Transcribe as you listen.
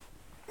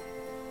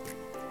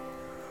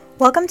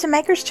Welcome to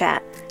Makers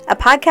Chat, a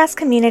podcast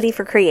community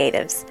for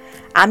creatives.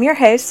 I'm your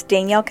host,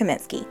 Danielle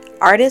Kaminsky,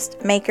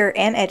 artist, maker,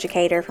 and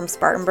educator from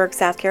Spartanburg,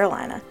 South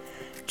Carolina.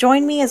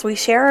 Join me as we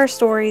share our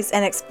stories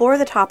and explore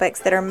the topics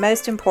that are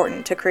most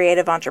important to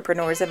creative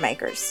entrepreneurs and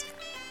makers.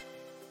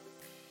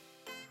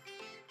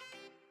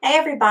 Hey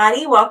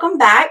everybody, welcome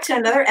back to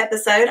another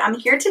episode. I'm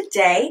here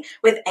today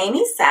with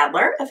Amy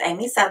Sadler of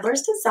Amy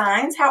Sadler's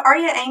Designs. How are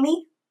you,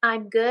 Amy?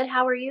 I'm good.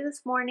 How are you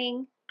this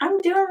morning? I'm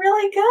doing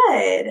really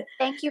good.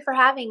 Thank you for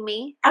having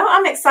me. Oh,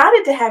 I'm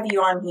excited to have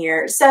you on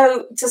here.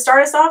 So to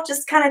start us off,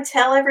 just kind of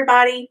tell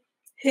everybody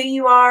who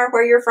you are,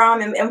 where you're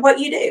from, and what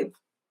you do.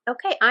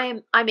 Okay,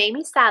 I'm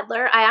Amy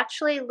Sadler. I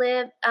actually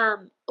live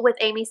with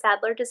Amy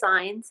Sadler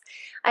Designs.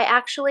 I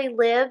actually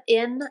live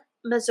in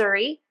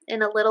Missouri,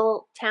 in a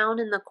little town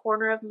in the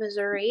corner of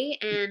Missouri,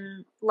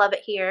 and love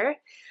it here.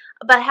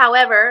 But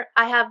however,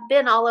 I have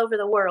been all over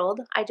the world.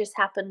 I just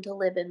happen to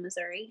live in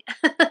Missouri.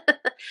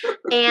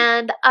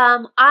 And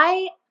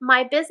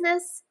my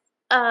business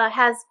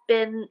has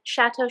been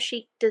Chateau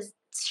Chic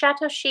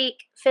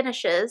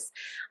Finishes.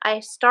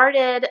 I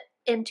started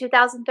in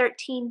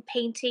 2013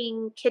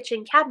 painting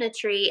kitchen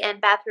cabinetry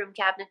and bathroom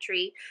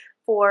cabinetry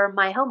for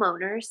my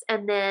homeowners,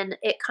 and then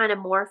it kind of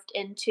morphed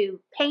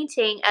into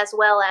painting as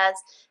well as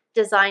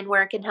design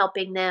work and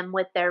helping them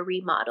with their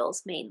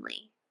remodels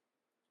mainly.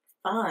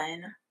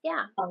 Fun.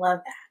 Yeah. I love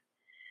that.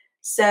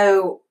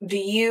 So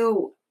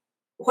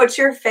what's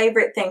your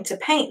favorite thing to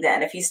paint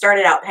then? If you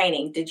started out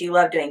painting, did you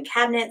love doing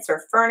cabinets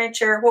or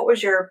furniture? What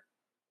was your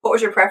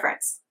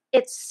preference?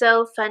 It's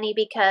so funny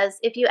because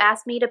if you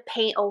ask me to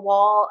paint a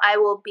wall, I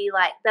will be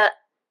like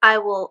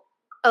oh,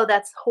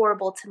 that's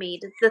horrible to me.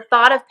 The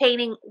thought of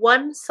painting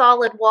one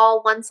solid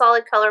wall, one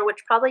solid color,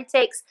 which probably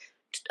takes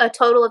a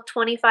total of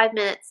 25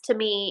 minutes, to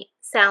me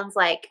sounds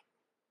like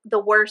the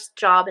worst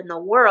job in the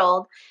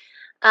world.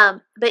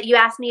 But you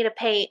asked me to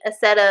paint a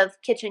set of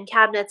kitchen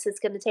cabinets. It's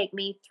going to take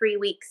me 3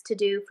 weeks to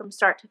do from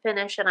start to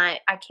finish, and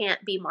I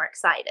can't be more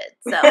excited.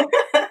 So,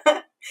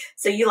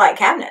 so you like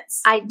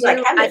cabinets? I do.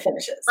 Like cabinet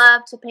finishes.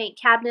 Love to paint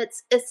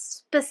cabinets,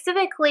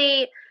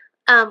 specifically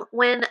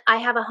when I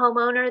have a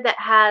homeowner that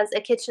has a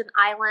kitchen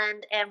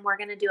island, and we're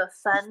going to do a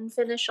fun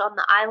finish on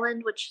the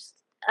island, which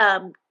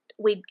I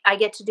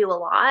get to do a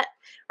lot,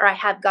 or I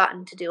have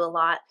gotten to do a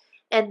lot,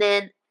 and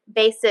then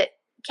basic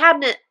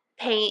cabinet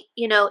paint,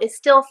 is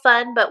still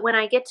fun, but when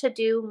I get to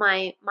do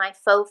my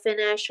faux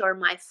finish or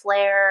my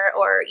flare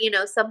or,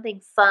 something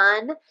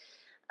fun,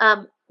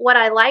 what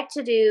I like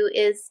to do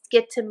is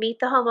get to meet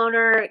the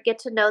homeowner, get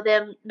to know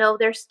them, know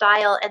their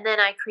style, and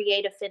then I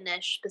create a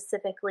finish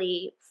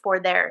specifically for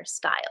their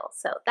style.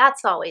 So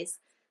that's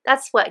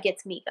what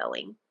gets me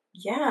going.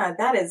 Yeah,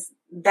 that is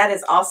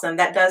awesome.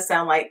 That does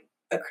sound like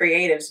a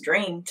creative's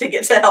dream, to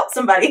get to help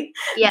somebody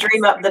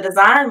dream up the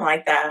design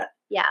like that.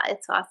 Yeah,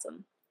 it's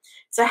awesome.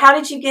 So how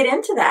did you get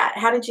into that?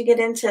 How did you get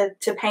into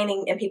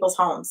painting in people's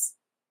homes?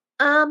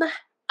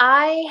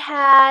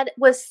 I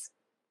was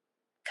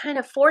kind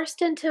of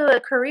forced into a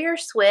career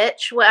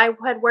switch. I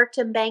had worked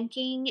in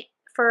banking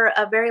for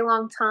a very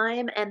long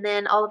time, and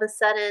then all of a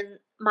sudden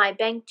my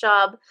bank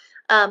job,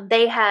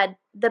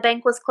 the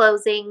bank was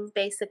closing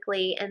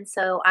basically, and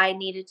so I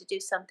needed to do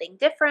something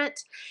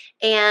different,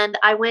 and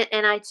I went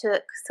and I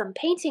took some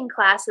painting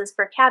classes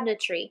for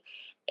cabinetry,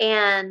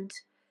 and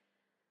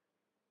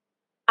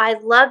I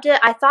loved it.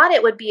 I thought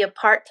it would be a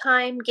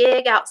part-time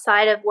gig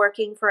outside of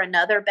working for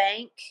another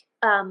bank,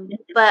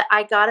 but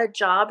I got a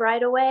job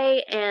right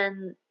away,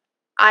 and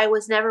I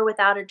was never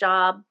without a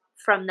job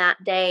from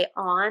that day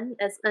on,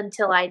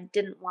 until I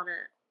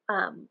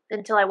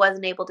until I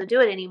wasn't able to do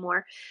it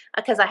anymore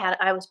because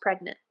I was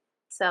pregnant.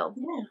 So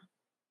yeah.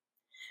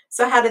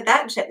 So how did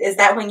that? Is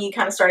that when you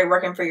kind of started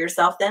working for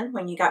yourself then?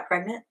 When you got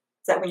pregnant?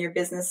 Is that when your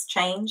business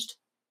changed?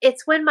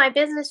 It's when my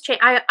business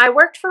changed. I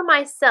worked for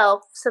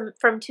myself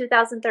from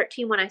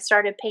 2013 when I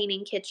started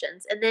painting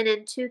kitchens. And then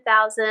in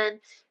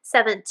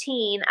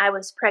 2017, I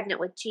was pregnant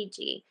with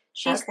Gigi.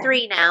 She's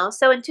 3 now.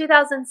 So in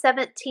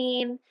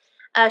 2017,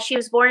 she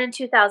was born in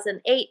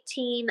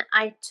 2018.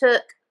 I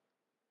took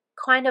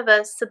kind of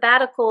a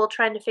sabbatical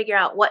trying to figure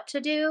out what to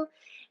do.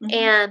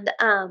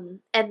 Mm-hmm.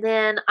 And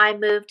then I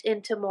moved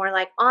into more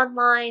like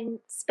online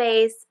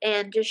space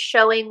and just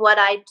showing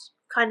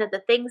kind of the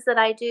things that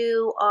I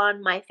do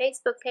on my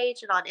Facebook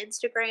page and on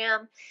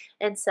Instagram.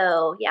 And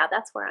so, yeah,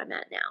 that's where I'm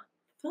at now.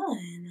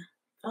 Fun.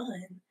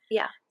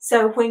 Yeah.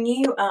 So when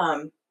you,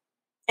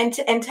 and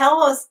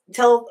tell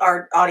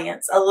our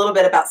audience a little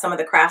bit about some of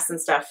the crafts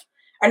and stuff,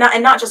 and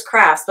not just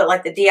crafts, but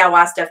like the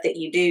DIY stuff that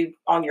you do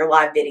on your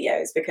live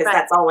videos, because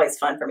that's always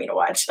fun for me to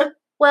watch.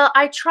 Well,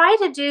 I try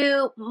to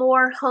do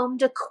more home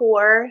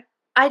decor.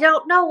 I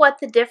don't know what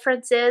the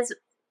difference is.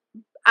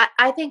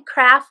 I think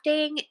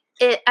crafting,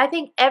 I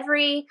think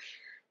everything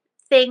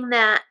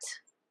that,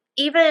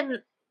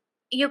 even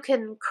you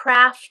can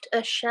craft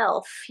a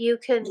shelf, you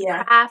can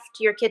craft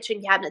your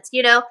kitchen cabinets,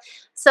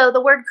 so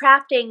the word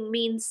crafting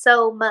means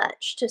so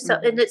much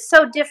and it's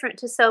so different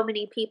to so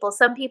many people.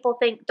 Some people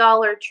think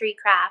Dollar Tree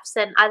crafts,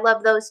 and I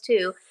love those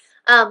too.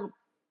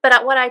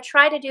 But what I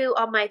try to do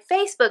on my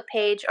Facebook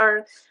page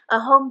are a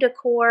home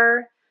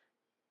decor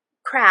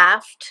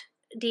craft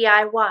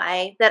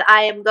DIY that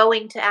I am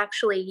going to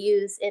actually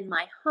use in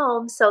my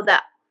home, so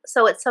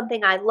it's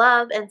something I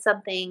love and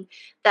something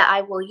that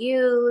I will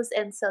use.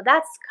 And so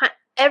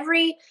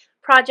every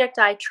project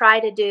I try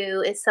to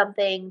do is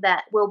something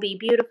that will be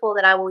beautiful,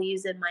 that I will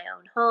use in my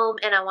own home,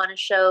 and I want to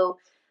show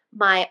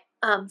my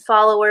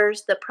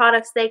followers the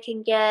products they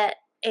can get,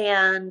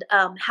 and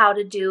how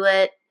to do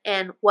it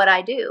and what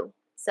I do.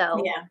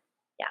 So Yeah.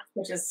 yeah.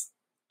 Which is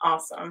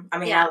awesome. I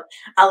mean, Yeah.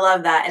 I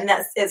love that, and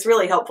it's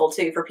really helpful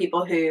too for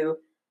people who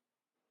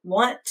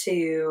want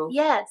to,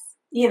 Yes.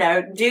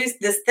 do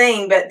this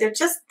thing, but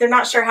they're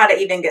not sure how to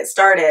even get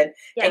started.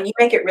 Yeah. And you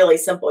make it really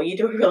simple. You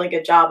do a really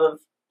good job of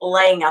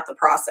laying out the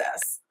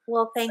process.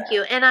 Well, So thank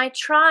you. And I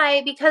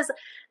try because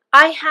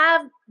I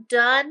have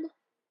done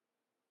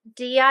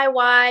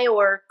DIY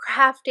or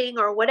crafting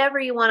or whatever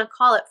you want to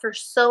call it for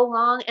so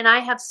long, and I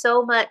have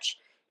so much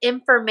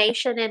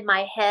information in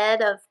my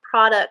head of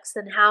products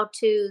and how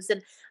to's.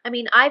 And I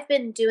mean, I've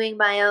been doing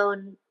my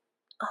own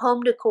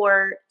home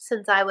decor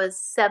since I was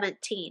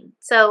 17.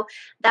 So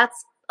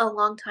that's a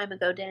long time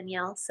ago,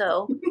 Danielle.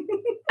 So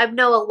I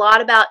know a lot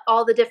about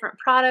all the different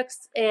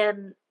products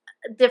and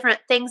different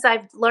things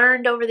I've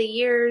learned over the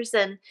years,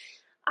 and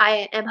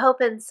I am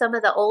hoping some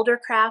of the older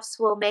crafts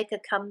will make a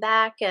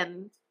comeback.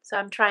 And so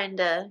I'm trying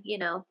to,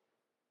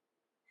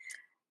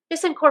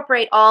 just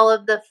incorporate all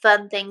of the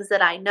fun things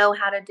that I know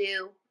how to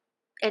do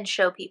and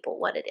show people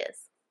what it is.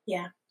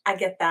 yeah, I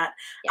get that.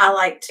 Yeah. I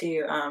like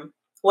to.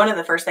 One of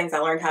the first things I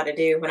learned how to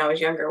do when I was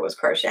younger was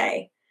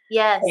crochet.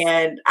 Yes.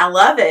 And I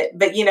love it.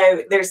 But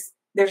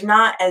there's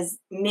not as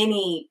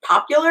many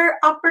popular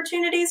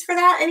opportunities for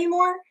that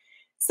anymore.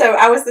 So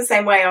I was the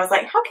same way. I was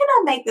like, how can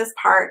I make this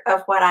part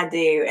of what I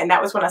do? And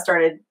that was when I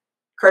started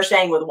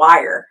crocheting with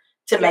wire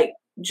to Yeah. make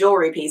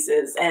jewelry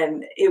pieces.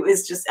 And it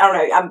was just, I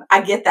don't know.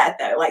 I get that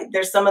though. Like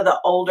there's some of the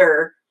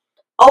older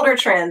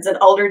trends and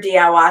older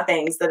DIY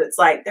things that it's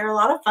like they're a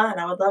lot of fun.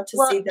 I would love to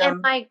Well, see and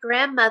them. my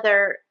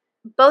grandmother,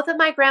 both of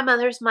my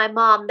grandmothers, my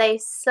mom, they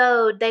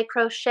sewed, they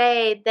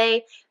crocheted,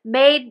 they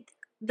made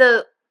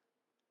the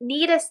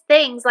neatest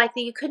things like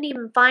that you couldn't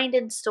even find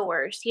in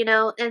stores,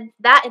 and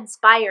that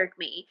inspired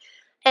me.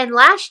 And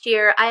last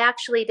year, I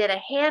actually did a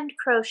hand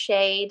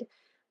crocheted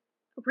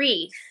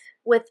wreath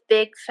with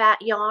big fat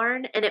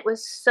yarn, and it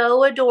was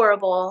so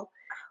adorable.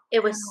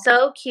 It was Wow,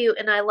 so cute,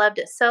 and I loved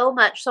it so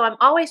much. So I'm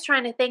always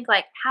trying to think,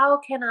 like, how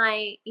can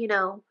I,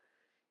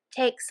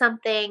 take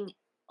something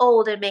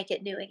old and make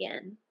it new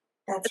again?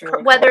 that's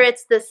really Whether cool.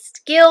 it's the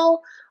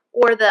skill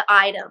or the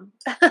item,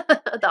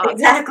 the object.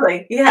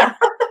 Exactly. Yeah. Yeah.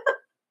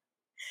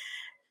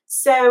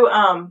 So,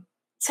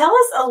 tell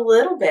us a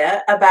little bit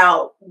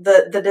about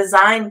the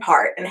design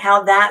part and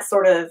how that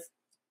sort of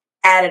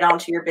added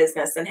onto your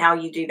business and how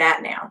you do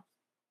that now.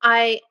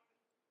 I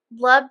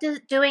loved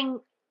doing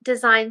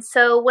design.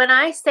 So when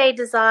I say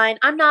design,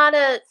 I'm not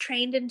a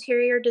trained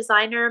interior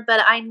designer,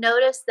 but I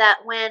noticed that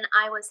when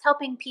I was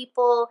helping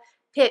people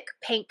pick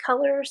paint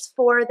colors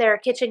for their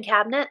kitchen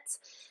cabinets,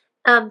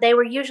 they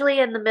were usually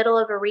in the middle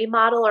of a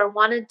remodel or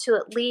wanted to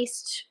at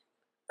least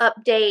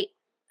update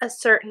a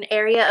certain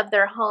area of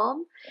their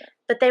home,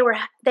 but they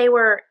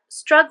were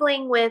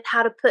struggling with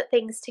how to put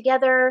things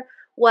together,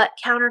 what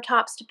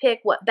countertops to pick,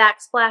 what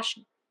backsplash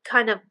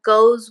kind of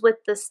goes with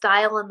the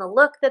style and the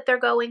look that they're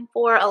going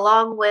for,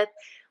 along with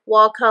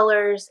wall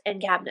colors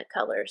and cabinet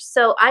colors.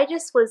 So I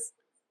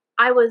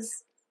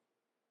was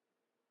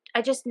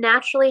I just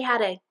naturally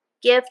had a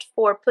gift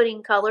for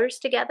putting colors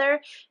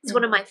together. It's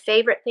one of Mhm. my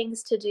favorite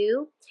things to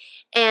do.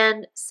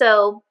 And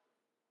so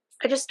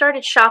I just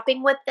started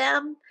shopping with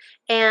them,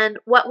 and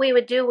what we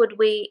would do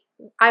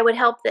I would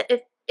help that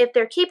if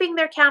they're keeping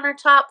their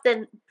countertop,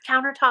 then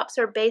countertops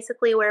are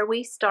basically where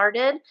we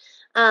started.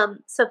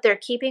 So if they're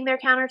keeping their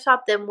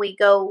countertop, then we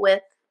go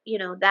with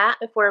that.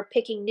 If we're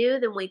picking new,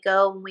 then we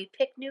go and we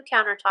pick new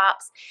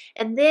countertops,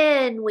 and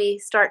then we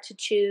start to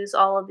choose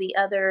all of the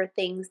other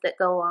things that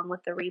go along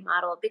with the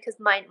remodel because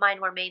mine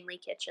were mainly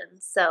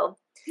kitchens. So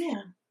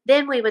Yeah.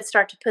 then we would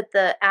start to put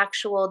the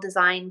actual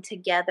design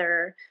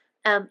together,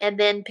 and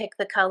then pick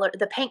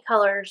the paint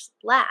colors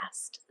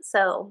last.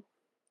 So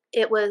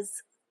it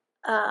was,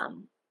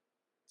 um,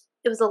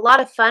 it was a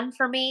lot of fun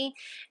for me,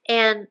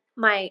 and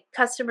my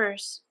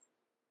customers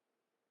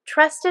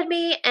trusted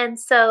me, and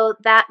so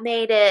that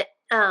made it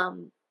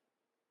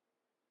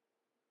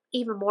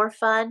even more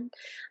fun.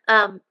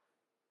 Um,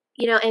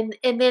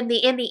 and then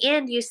in the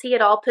end you see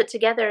it all put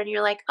together and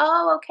you're like,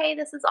 oh, okay,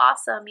 this is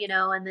awesome,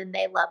 and then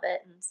they love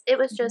it, and it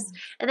was just, Mhm.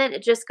 and then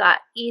it just got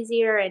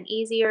easier and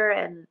easier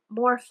and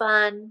more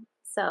fun.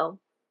 So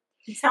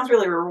It sounds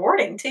really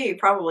rewarding too,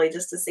 probably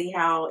just to see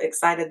how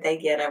excited they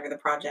get over the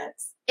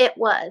projects. it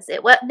was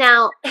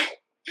now.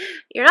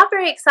 You're not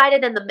very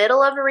excited in the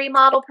middle of a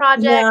remodel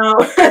project. No.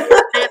 It's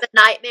kind of a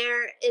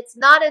nightmare. It's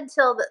not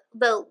until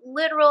the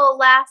literal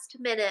last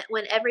minute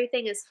when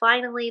everything is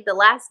finally, the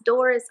last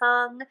door is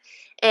hung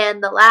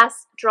and the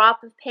last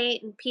drop of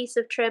paint and piece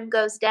of trim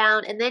goes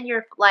down, and then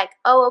you're like,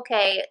 oh,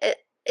 okay,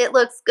 it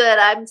looks good.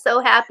 I'm so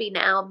happy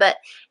now. But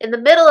in the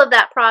middle of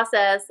that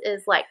process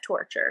is like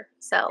torture.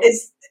 So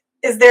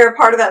Is there a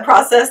part of that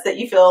process that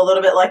you feel a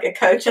little bit like a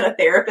coach and a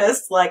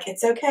therapist? Like,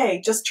 it's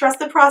okay, just trust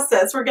the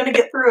process. We're going to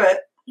get through it.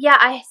 yeah,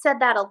 I said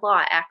that a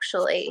lot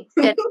actually.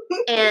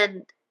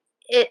 And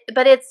it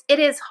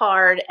is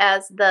hard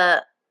as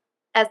the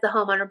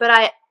homeowner, but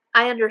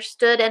I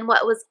understood, and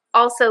what was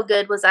also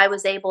good was I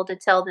was able to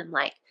tell them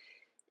like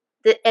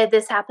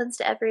this happens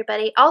to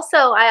everybody. Also,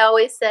 I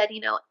always said,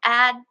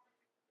 add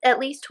at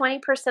least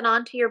 20%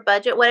 onto your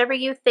budget. Whatever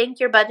you think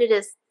your budget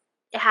is,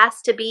 it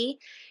has to be,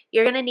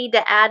 you're going to need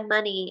to add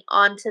money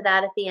onto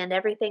that at the end.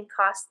 Everything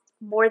costs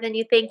more than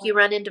you think. You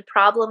run into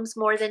problems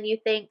more than you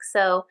think.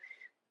 So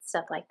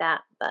stuff like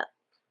that. But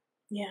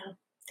yeah.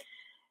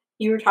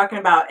 You were talking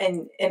about,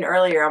 and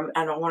earlier,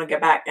 I don't want to go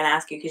back and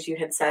ask you because you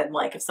had said,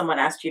 like, if someone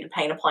asked you to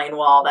paint a plain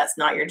wall, that's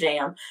not your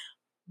jam.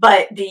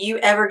 But do you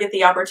ever get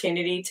the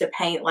opportunity to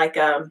paint like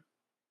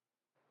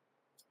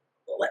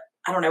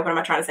I don't know, what am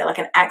I trying to say? Like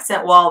an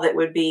accent wall that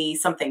would be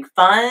something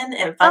fun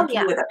and oh funky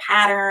yeah, with a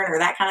pattern or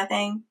that kind of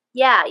thing?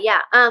 yeah.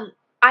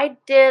 I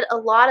did a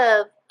lot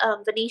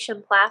of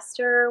Venetian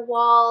plaster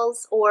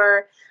walls,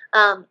 or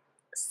um,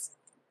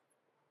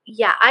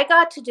 yeah, I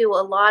got to do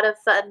a lot of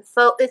fun.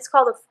 It's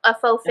called a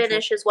faux Okay.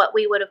 finish, is what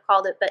we would have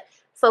called it, but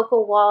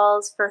focal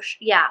walls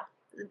yeah.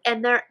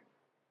 And they're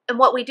and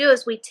what we do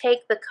is we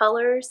take the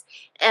colors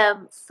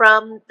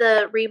from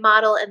the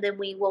remodel, and then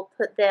we will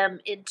put them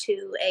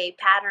into a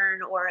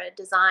pattern or a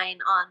design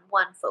on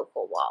one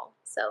focal wall.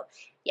 So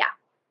yeah,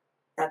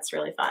 That's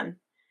really fun.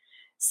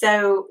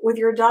 So with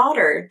your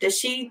daughter, does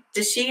she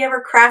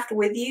ever craft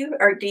with you,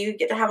 or do you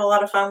get to have a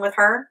lot of fun with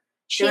her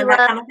she doing that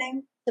loves kind of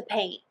thing? to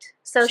paint.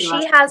 So She she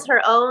loves to has paint.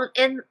 her own,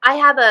 and I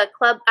have a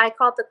club, I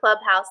call it the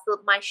clubhouse,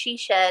 my she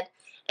shed,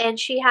 and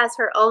she has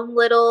her own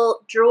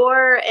little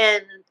drawer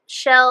and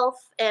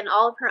shelf and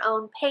all of her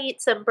own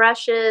paints and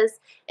brushes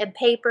and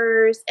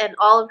papers and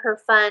all of her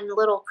fun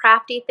little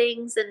crafty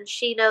things. And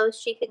she knows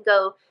she can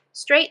go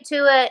straight to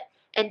it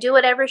and do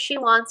whatever she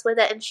wants with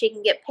it, and she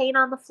can get paint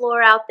on the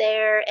floor out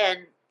there. And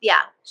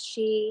yeah,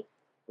 she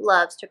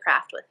loves to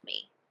craft with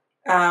me.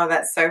 Oh,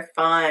 that's so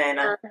fun.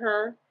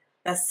 Uh-huh.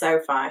 That's so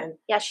fun.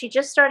 Yeah, she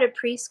just started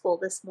preschool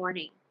this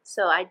morning.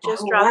 So I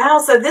just Oh, dropped wow.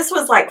 So this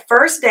was like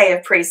first day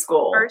of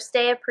preschool. first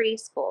day of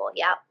preschool.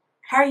 Yeah.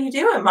 How are you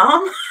doing,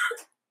 Mom?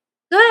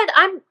 Good.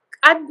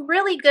 I'm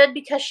really good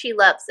because she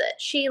loves it.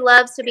 She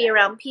loves to be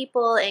around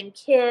people and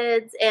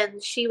kids,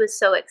 and she was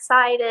so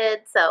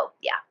excited. So,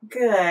 yeah.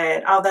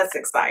 Good. Oh, that's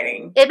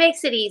exciting. It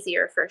makes it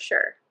easier for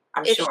sure.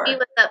 I'm If she sure.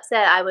 was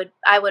upset, I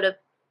would have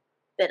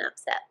been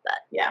upset, but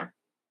Yeah.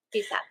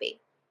 she's happy.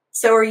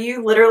 So are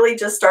you literally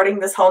just starting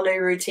this whole new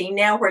routine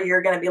now where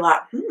you're going to be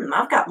like,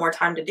 I've got more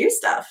time to do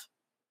stuff?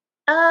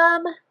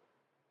 Um,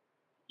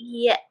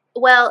 yeah.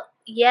 Well,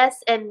 yes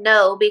and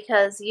no,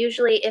 because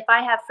usually if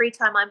I have free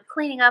time, I'm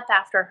cleaning up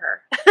after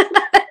her.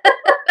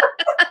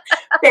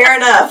 Fair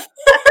enough.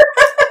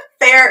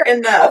 Fair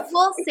enough.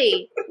 We'll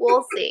see.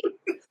 We'll see.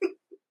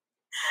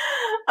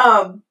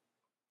 Um,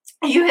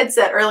 you had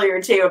said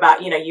earlier too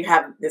about, you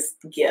have this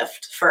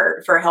gift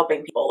for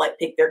helping people like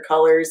pick their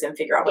colors and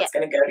figure out Yeah. what's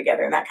going to go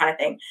together and that kind of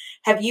thing.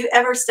 Have you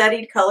ever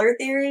studied color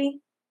theory?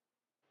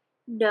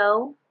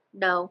 No.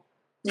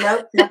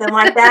 Nope, nothing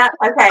like that.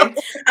 Okay.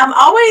 I'm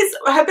always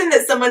hoping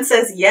that someone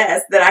says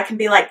yes, that I can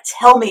be like,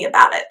 tell me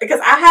about it,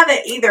 because I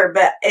haven't either,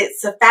 but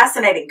it's a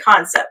fascinating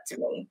concept to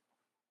me.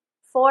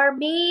 For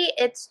me,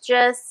 it's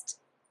just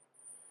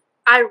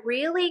I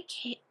really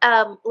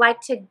like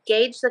to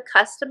gauge the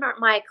customer,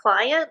 my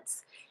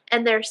clients,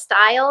 and their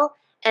style,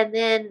 and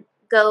then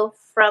go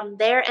from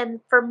there. And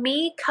for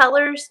me,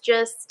 colors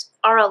just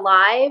are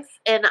alive,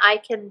 and I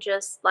can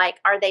just like,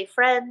 are they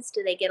friends?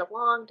 Do they get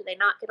along? Do they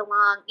not get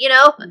along? Yeah.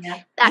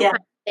 That Yeah. kind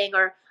of thing.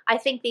 Or I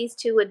think these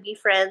two would be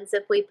friends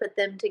if we put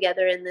them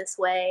together in this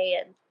way.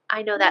 And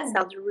I know that Yeah.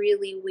 sounds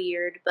really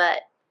weird,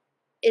 but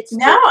it's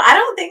No, just I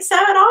don't think so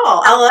at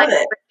all. I how love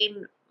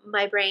it.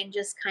 my brain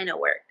just kind of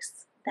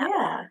works that way.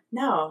 Yeah.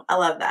 No, I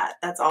love that.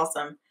 That's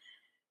awesome.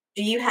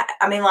 Do you have,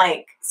 I mean,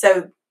 like,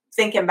 so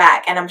thinking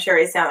back, and I'm sure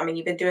I mean,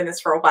 you've been doing this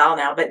for a while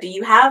now, but do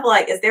you have,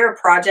 like, is there a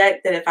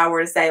project that if I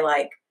were to say,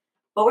 like,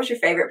 what was your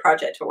favorite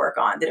project to work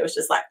on that it was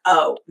just like,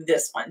 oh,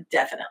 this one,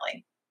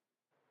 definitely?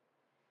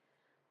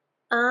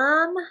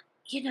 Um,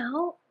 you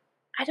know,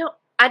 I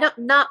don't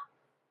not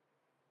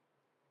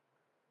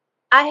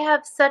I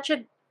have such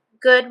a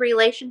good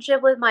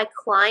relationship with my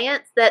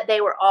clients that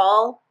they were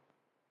all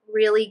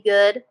really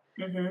good.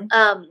 Mm-hmm.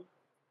 Um,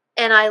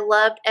 and I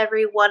loved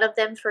every one of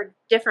them for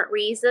different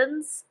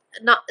reasons,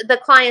 not the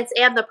clients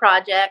and the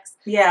projects.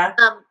 Yeah.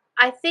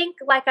 I think,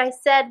 like I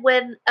said,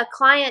 when a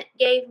client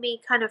gave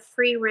me kind of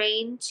free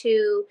reign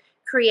to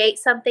create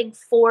something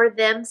for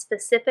them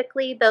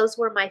specifically, those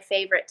were my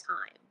favorite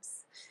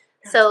times.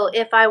 So Gotcha.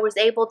 if I was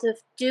able to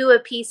do a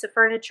piece of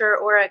furniture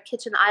or a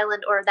kitchen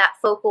island or that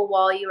focal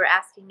wall you were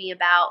asking me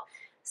about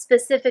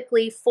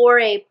specifically for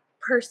a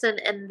person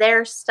and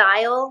their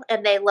style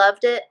and they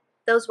loved it,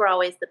 those were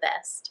always the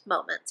best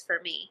moments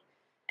for me.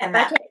 And If I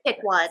that can't makes pick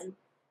sense. one.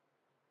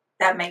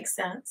 That makes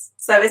sense.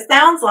 So it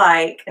sounds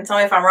like, and tell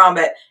me if I'm wrong,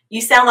 but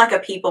you sound like a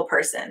people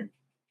person.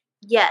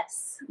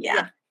 Yes.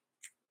 Yeah.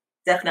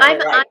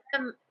 Definitely right.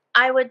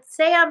 I would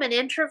say I'm an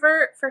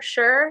introvert for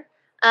sure.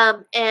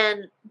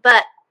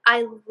 But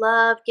I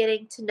love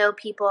getting to know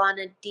people on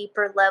a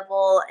deeper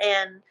level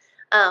and,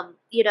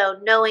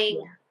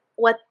 knowing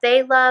what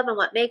they love and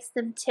what makes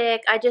them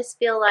tick. I just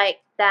feel like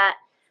that,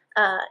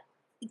 uh,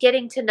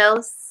 getting to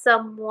know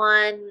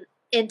someone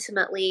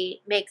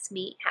intimately makes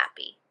me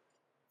happy.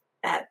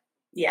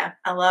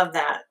 I love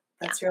that.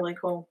 That's really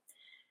cool.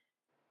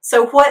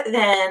 So what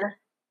then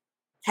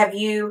have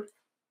you,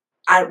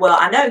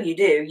 I know you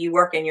do. You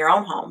work in your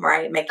own home,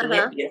 right? Making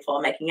it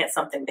beautiful, making it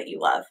something that you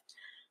love.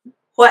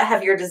 What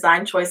have your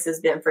design choices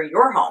been for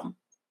your home?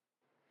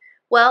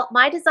 Well,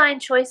 my design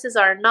choices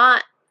are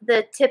not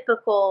the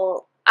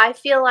typical. I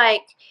feel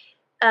like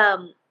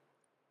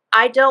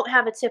I don't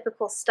have a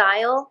typical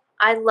style.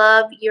 I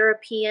love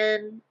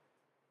European,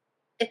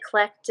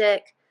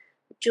 eclectic,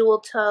 jewel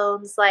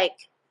tones. Like,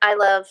 I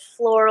love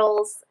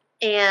florals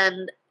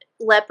and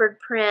leopard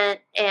print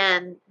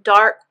and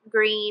dark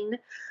green.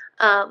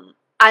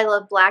 I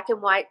love black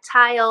and white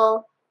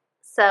tile.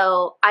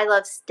 So I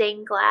love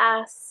stained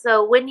glass.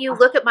 So when you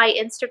look at my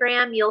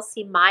Instagram, you'll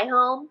see my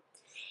home.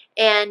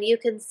 And you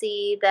can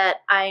see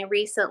that I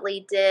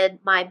recently did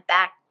my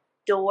back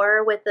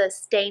door with a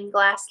stained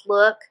glass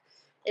look.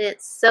 And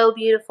it's so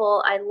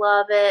beautiful. I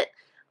love it.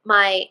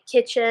 My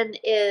kitchen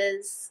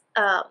is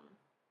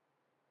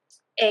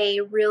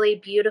a really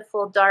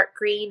beautiful dark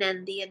green,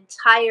 and the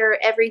entire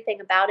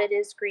everything about it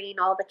is green.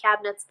 All the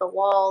cabinets, the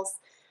walls,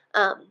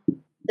 um,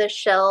 the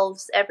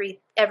shelves,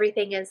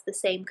 everything is the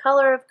same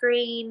color of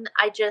green.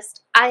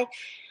 I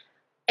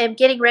am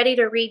getting ready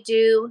to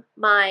redo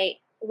my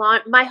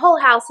lawn. My whole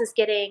house is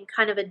getting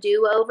kind of a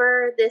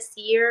do-over this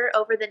year,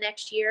 over the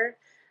next year.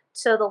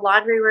 So the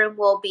laundry room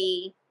will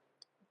be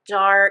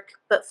dark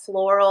but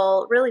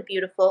floral, really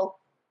beautiful.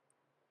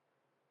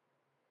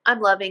 I'm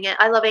loving it.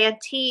 I love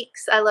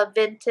antiques. I love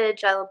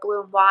vintage. I love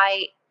blue and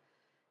white.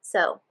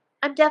 So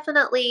I'm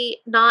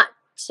definitely not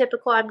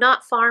typical. I'm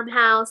not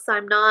farmhouse.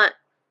 I'm not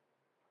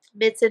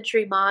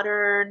mid-century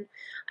modern.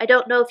 I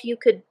don't know if you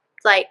could,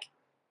 like,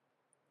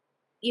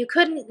 you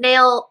couldn't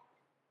nail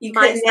You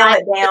my couldn't nail style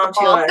it to down the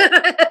to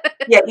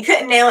wall. you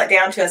couldn't nail it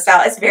down to a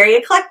style. It's very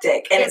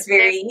eclectic and it's Very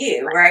very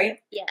you, right?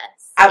 Yes.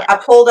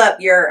 I pulled up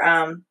your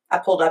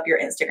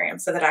Instagram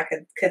so that I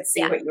could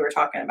see what you were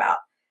talking about.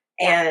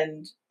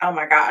 And oh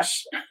my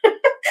gosh.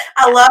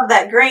 I love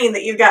that green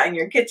that you've got in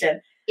your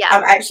kitchen. Yeah.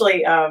 I'm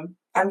actually I'm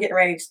getting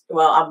ready to,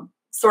 I'm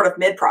sort of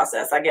mid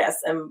process, I guess.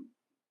 I'm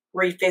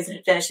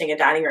finishing a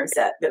dining room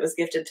set that was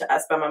gifted to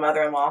us by my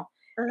mother-in-law.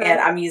 And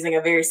I'm using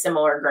a very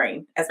similar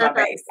green as my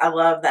base. I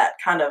love that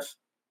kind of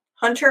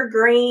hunter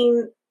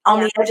green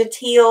on the edge of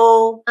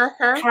teal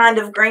kind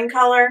of green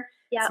color.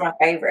 It's my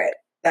favorite.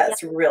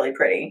 That's really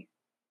pretty.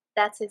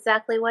 That's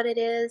exactly what it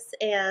is,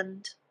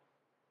 and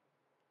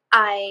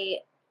I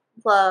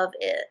love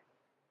it.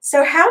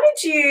 So how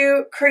did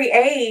you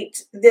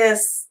create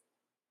this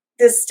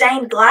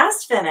stained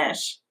glass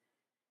finish?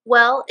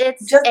 Well,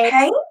 it's just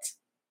paint?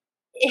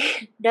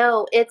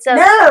 No, it's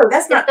No,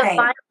 that's not a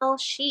paint.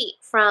 vinyl sheet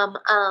from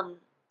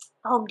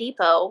Home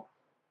Depot.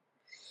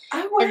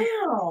 Oh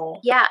wow.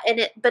 Yeah,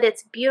 but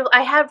it's beautiful.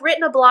 I have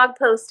written a blog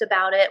post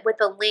about it with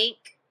a link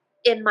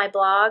in my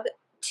blog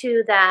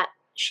to that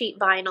sheet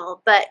vinyl,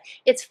 but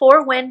it's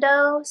 4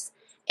 windows,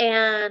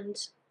 and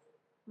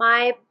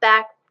my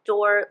back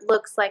door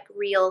looks like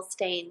real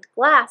stained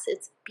glass.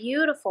 It's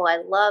beautiful.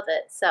 I love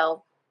it.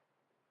 So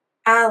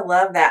I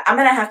love that. I'm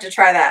gonna have to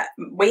try that.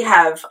 We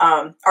have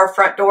our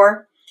front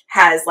door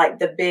has like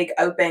the big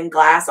open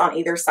glass on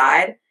either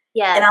side.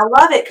 yeah, And I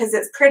love it because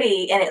it's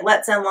pretty and it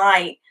lets in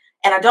light.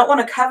 And I don't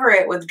want to cover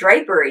it with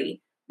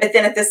drapery. But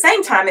then at the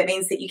same time, it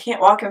means that you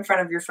can't walk in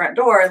front of your front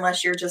door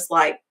unless you're just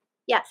like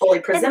fully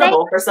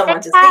presentable for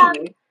someone to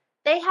see you.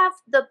 They have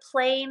the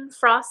plain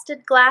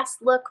frosted glass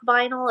look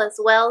vinyl as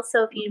well.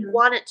 So if you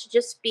want it to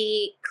just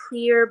be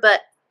clear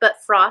but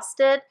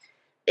frosted,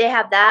 they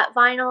have that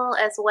vinyl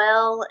as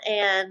well.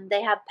 And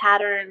they have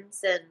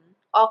patterns and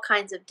all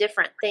kinds of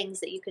different things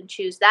that you can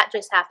choose. That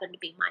just happened to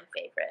be my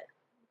favorite.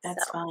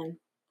 That's fun.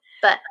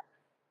 But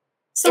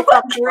so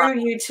what drew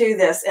you to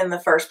this in the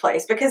first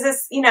place? Because I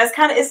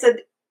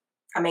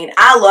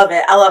love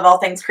it. I love all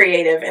things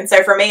creative. And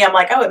so for me, I'm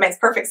like, oh, it makes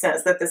perfect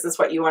sense that this is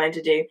what you wanted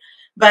to do.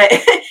 But,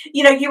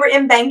 you were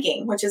in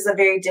banking, which is a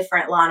very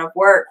different line of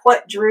work.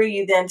 What drew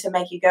you then to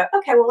make you go,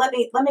 okay, well, let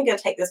me go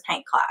take this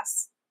paint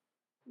class?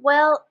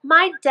 Well,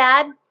 my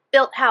dad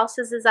built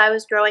houses as I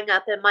was growing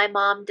up, and my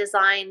mom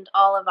designed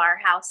all of our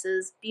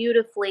houses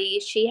beautifully.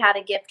 She had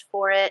a gift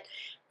for it.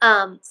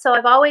 So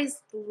I've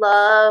always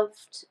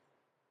loved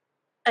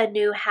a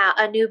new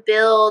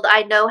build.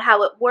 I know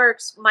how it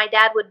works. My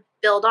dad would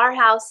build our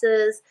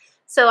houses,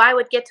 so I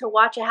would get to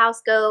watch a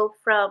house go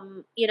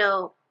from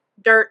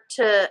dirt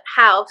to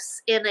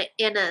house in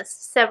a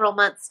several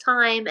months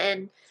time,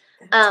 and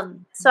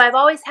so I've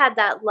always had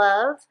that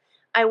love.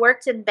 I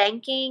worked in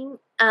banking,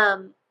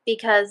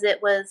 because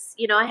it was,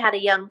 I had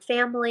a young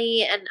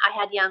family and I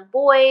had young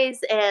boys,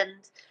 and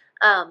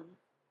um,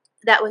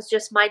 that was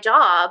just my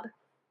job.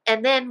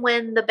 And then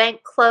when the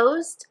bank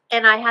closed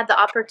and I had the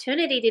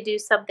opportunity to do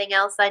something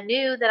else, I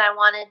knew that I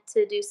wanted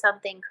to do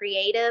something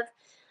creative.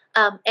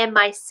 And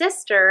my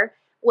sister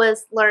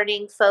was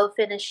learning faux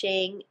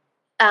finishing,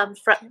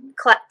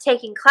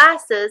 taking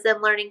classes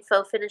and learning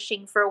faux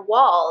finishing for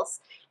walls.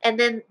 And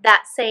then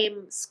that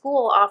same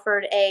school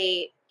offered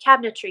a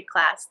cabinetry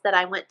class that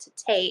I went to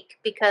take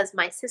because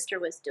my sister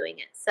was doing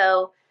it.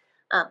 So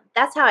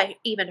that's how I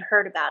even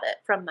heard about it,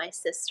 from my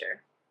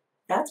sister.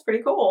 That's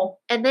pretty cool.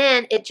 And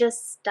then it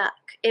just stuck.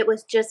 It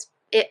was just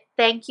it.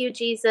 Thank you,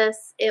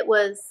 Jesus. It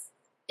was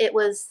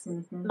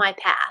my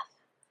path.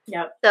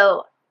 Yep.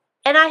 So,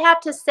 and I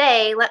have to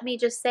say, let me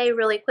just say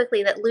really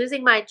quickly that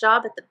losing my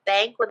job at the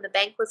bank when the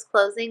bank was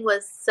closing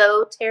was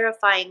so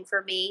terrifying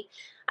for me.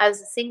 I was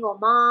a single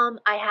mom.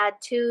 I had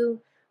 2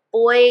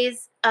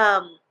 boys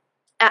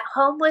at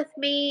home with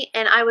me,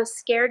 and I was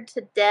scared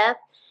to death.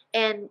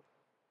 And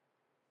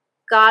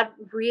God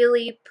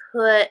really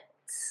put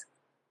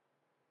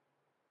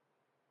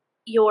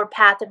your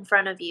path in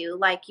front of you.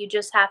 Like, you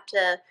just have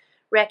to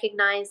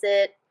recognize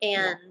it.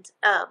 And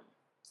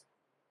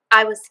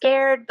I was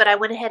scared, but I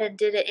went ahead and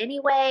did it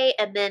anyway,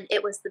 and then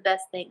it was the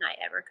best thing I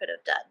ever could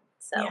have done.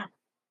 So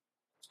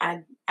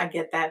yeah. I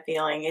get that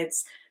feeling.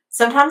 It's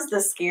sometimes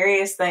the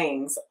scariest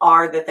things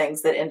are the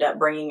things that end up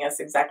bringing us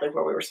exactly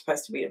where we were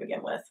supposed to be to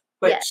begin with.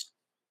 Which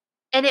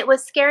And it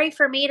was scary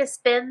for me to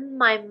spend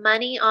my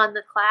money on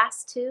the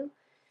class too,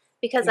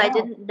 because I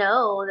didn't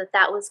know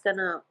that was going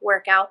to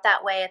work out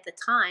that way at the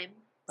time.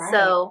 Right.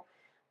 So,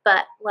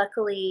 but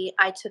luckily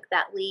I took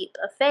that leap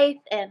of faith,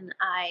 and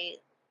I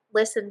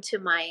listened to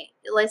my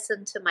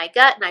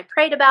gut, and I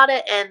prayed about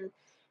it, and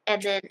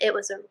then it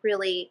was a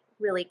really,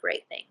 really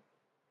great thing.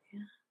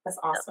 Yeah, that's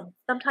awesome. So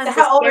sometimes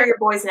so how old are your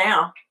boys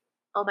now?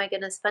 Oh my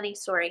goodness, funny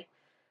story.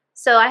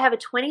 So I have a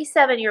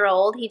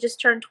 27-year-old. He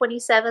just turned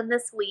 27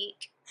 this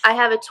week. I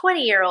have a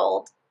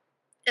 20-year-old,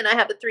 and I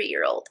have a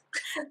 3-year-old.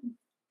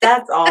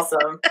 That's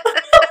awesome.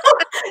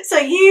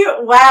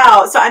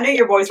 Wow. So I knew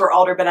your boys were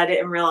older, but I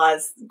didn't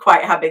realize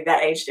quite how big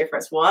that age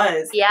difference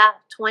was. Yeah,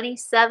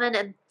 27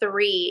 and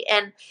 3.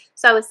 And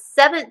so I was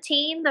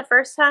 17 the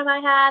first time I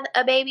had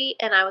a baby,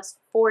 and I was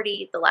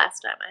 40 the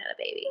last time I had a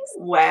baby.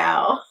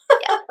 Wow.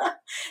 Yeah.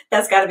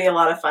 That's got to be a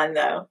lot of fun,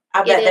 though.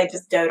 I bet they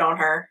just dote on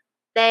her.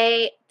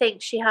 They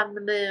think she hung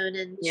the moon,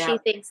 and she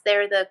thinks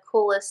they're the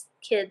coolest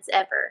kids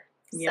ever.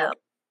 Yeah. So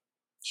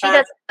she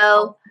doesn't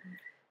know,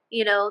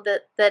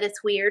 that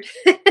it's weird.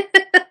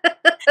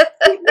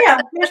 Yeah,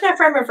 there's no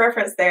frame of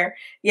reference there.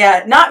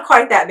 Yeah, not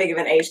quite that big of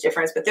an age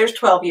difference, but there's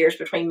 12 years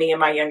between me and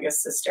my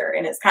youngest sister,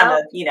 and it's kind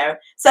of,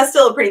 so that's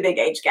still a pretty big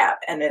age gap,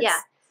 and it's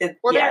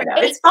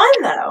it's fun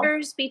though.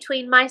 Years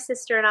between my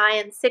sister and I,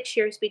 and 6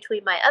 years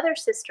between my other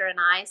sister and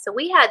I. So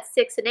we had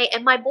 6 and 8,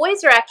 and my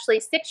boys are actually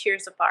 6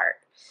 years apart.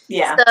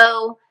 Yeah.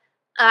 So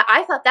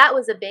I thought that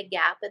was a big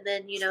gap, and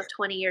then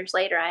 20 years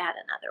later, I had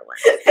another one.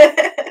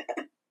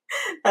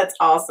 That's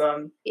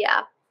awesome.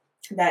 Yeah.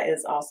 That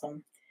is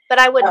awesome. But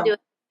I wouldn't do it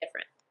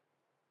different.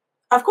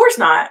 Of course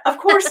not. Of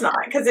course not,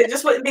 because it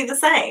just wouldn't be the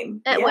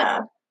same. It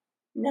wouldn't.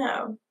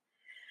 No.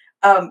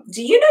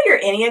 Do you know your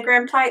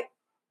Enneagram type?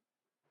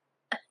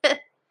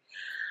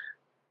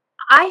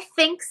 I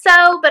think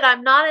so, but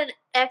I'm not an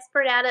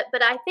expert at it.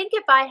 But I think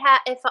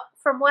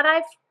from what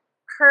I've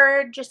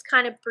heard, just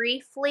kind of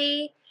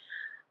briefly,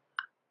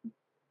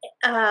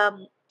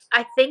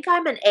 I think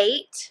I'm an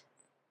 8,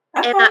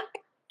 okay. And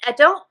I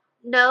don't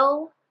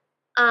know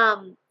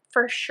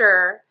for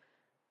sure,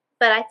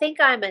 but I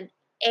think I'm an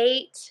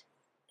 8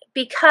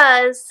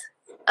 because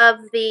of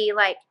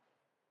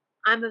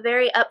I'm a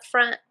very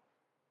upfront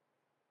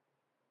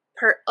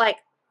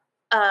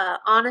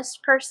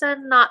honest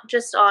person, not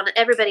just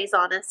everybody's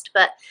honest,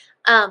 but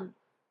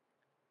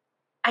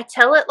I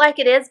tell it like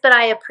it is, but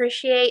I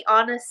appreciate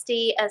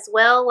honesty as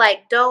well.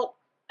 I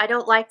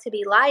don't like to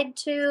be lied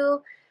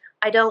to.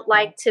 I don't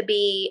like to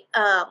be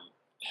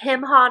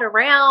hem-hawed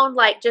around.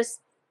 Just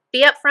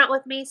be upfront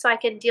with me so I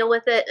can deal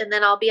with it, and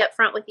then I'll be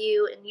upfront with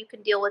you and you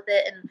can deal with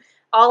it, and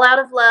all out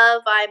of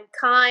love. I'm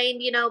kind,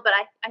 but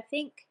I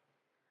think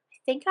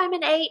I'm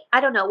an 8.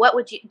 I don't know. What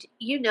would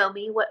you know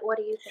me? What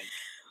do you think?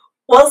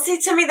 Well,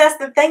 see, to me, that's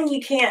the thing. You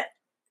can't,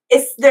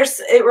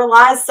 it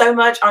relies so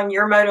much on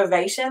your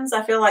motivations.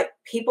 I feel like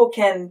you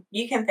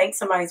can think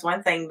somebody's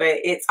one thing, but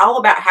it's all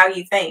about how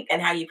you think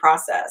and how you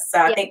process. So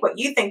I think what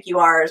you think you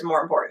are is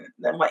more important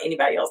than what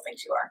anybody else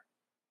thinks you are.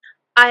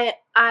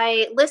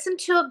 I listened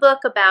to a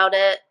book about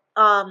it,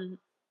 and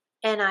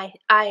I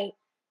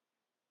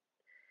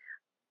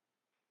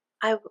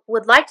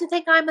would like to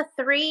think I'm a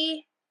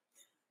 3,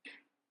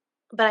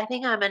 but I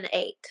think I'm an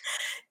 8.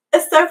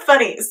 It's so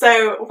funny.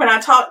 So when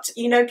I talked,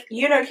 you know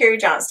Carrie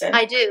Johnston.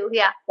 I do,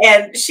 yeah.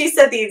 And she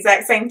said the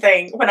exact same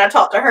thing when I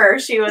talked to her.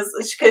 She was,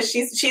 because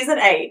she's an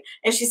 8,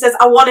 and she says,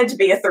 I wanted to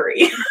be a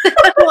 3.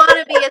 I want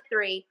to be a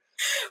 3.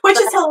 which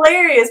is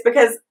hilarious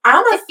because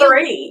I'm a If you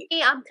 3.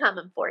 me, I'm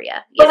coming for you.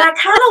 But I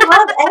kind of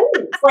love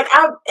 8s. Like,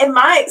 in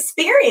my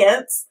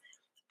experience,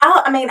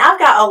 I mean, I've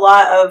got a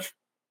lot of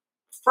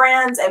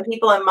friends and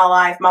people in my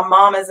life. My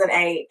mom is an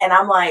 8, and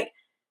I'm like,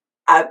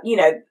 you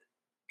know,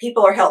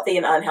 people are healthy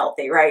and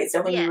unhealthy, right?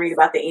 So when you read Yes.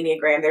 about the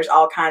Enneagram, there's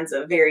all kinds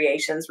of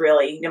variations,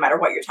 really, no matter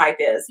what your type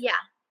is. Yeah.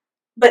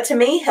 But to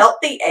me,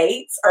 healthy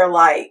 8s are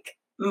like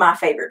my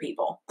favorite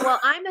people. Well,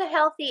 I'm a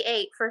healthy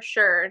 8 for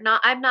sure.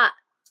 I'm not,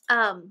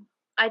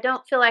 I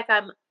don't feel like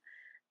I'm,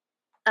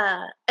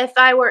 if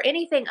I were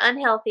anything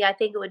unhealthy, I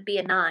think it would be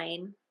a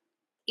 9,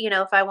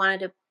 if I wanted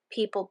to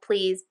people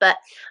please. But,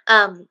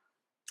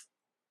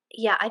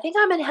 yeah, I think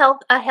I'm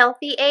a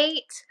healthy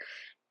 8.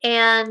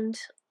 And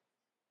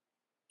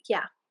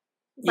yeah,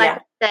 like Yeah.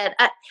 I said,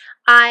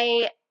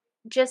 I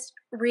just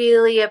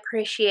really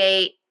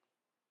appreciate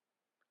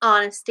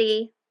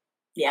honesty.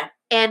 Yeah.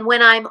 And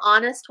when I'm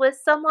honest with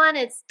someone,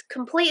 it's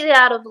completely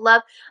out of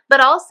love, but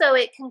also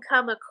it can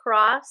come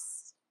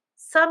across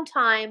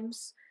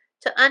sometimes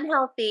to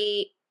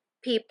unhealthy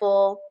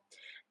people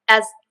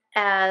as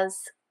as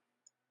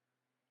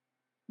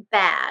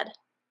bad.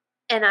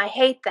 And I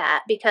hate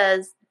that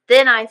because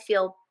then I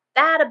feel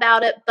bad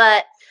about it,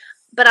 but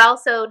I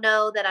also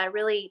know that I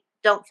really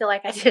don't feel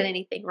like I did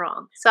anything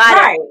wrong. So I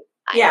don't Right.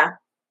 Yeah.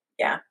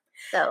 Yeah.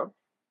 so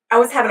I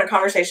was having a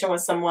conversation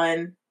with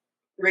someone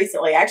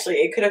recently. Actually,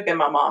 it could have been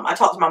my mom. I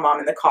talk to my mom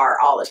in the car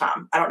all the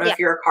time. I don't know yeah. if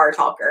you're a car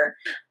talker,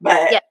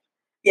 but Yeah.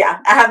 yeah,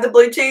 I have the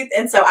Bluetooth,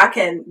 and so I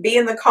can be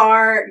in the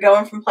car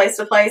going from place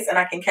to place, and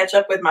I can catch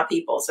up with my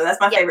people. So that's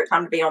my favorite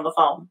time to be on the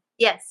phone.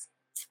 Yes.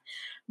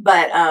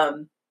 But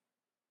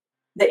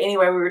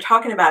anyway, we were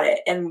talking about it,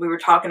 and we were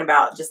talking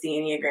about just the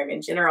Enneagram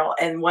in general.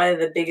 And one of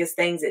the biggest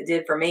things it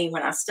did for me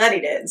when I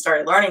studied it and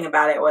started learning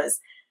about it was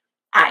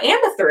I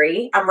am a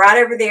 3. I'm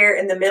right over there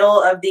in the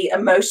middle of the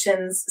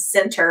emotions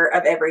center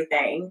of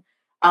everything.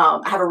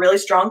 I have a really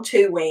strong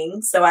 2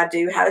 wing, so I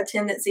do have a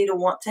tendency to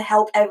want to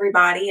help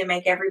everybody and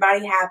make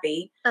everybody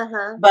happy.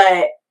 Uh-huh.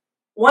 But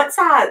once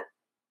I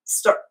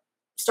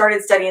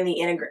started studying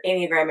the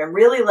Enneagram and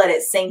really let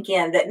it sink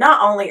in that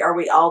not only are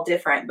we all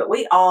different, but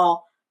we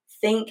all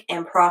think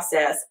and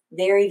process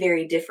very,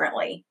 very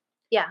differently.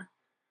 Yeah.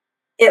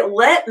 It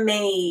let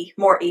me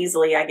more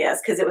easily, I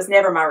guess, because it was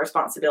never my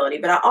responsibility,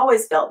 but I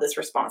always felt this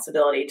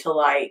responsibility to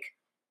like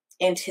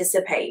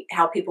anticipate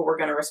how people were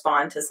going to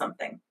respond to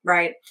something,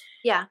 right?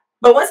 Yeah.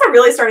 But once I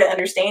really started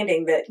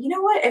understanding that, you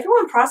know what,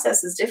 everyone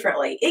processes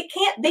differently, it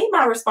can't be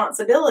my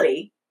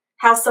responsibility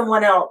how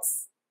someone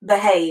else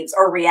behaves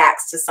or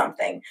reacts to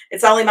something.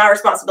 It's only my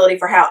responsibility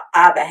for how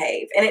I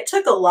behave. And it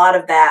took a lot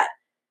of that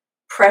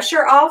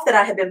pressure off that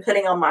I had been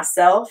putting on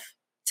myself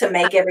to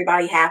make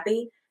everybody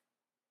happy,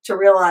 to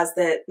realize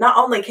that not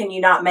only can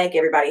you not make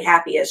everybody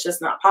happy, it's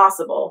just not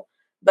possible,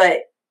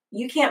 but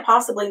you can't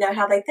possibly know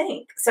how they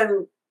think.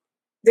 So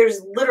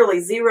there's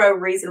literally zero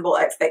reasonable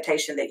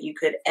expectation that you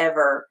could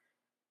ever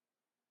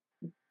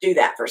do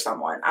that for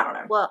someone. I don't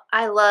know. Well,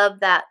 I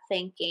love that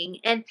thinking.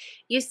 And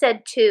you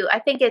said 2. I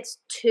think it's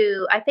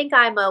 2. I think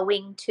I'm a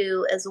wing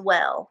 2 as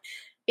well.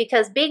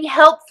 Because being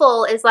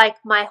helpful is like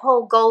my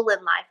whole goal in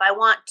life. I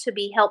want to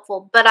be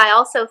helpful, but I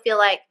also feel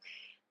like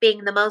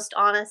being the most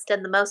honest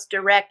and the most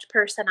direct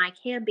person I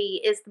can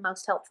be is the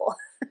most helpful.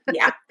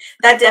 Yeah,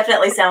 that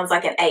definitely sounds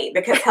like an 8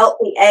 because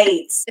healthy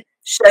 8s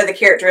show the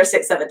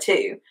characteristics of a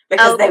 2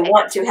 because they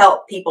want to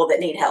help people that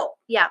need help.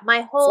 Yeah,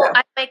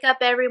 I wake up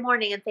every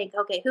morning and think,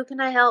 okay, who can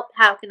I help?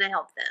 How can I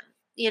help them?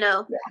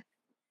 Yeah.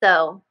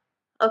 So,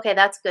 okay,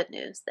 that's good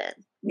news then.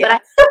 Yeah.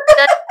 But I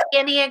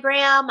studied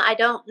Enneagram. I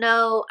don't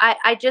know.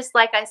 I just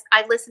like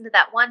I listened to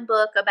that one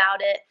book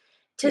about it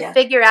to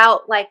figure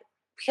out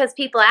because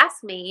people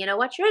ask me,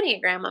 what's your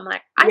Enneagram? I'm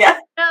like, I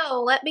don't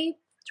know. Let me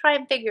try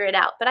and figure it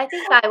out. But I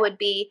think I would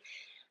be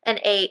an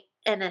 8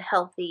 and a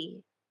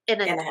healthy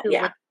in a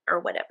 2 or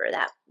whatever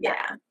that.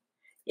 Yeah.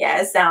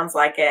 Yeah, it sounds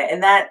like it.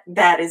 And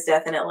that is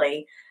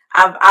definitely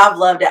I've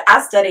loved it.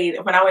 I studied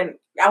when I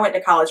went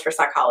to college for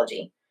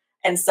psychology.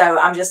 And so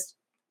I'm just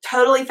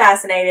totally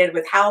fascinated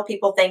with how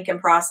people think and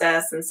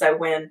process. And so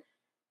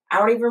I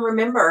don't even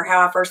remember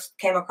how I first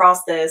came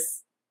across the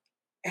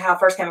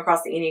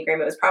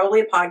Enneagram. It was probably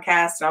a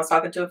podcast and I was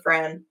talking to a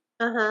friend.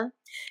 Uh-huh.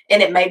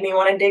 And it made me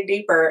want to dig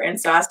deeper. And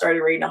so I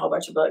started reading a whole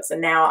bunch of books.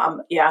 And now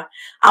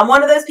I'm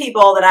one of those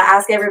people that I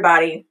ask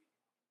everybody,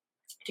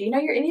 do you know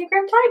your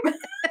Enneagram type?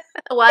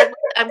 Well,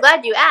 I'm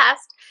glad you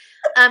asked.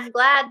 I'm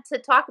glad to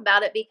talk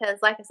about it because,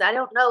 like I said, I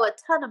don't know a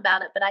ton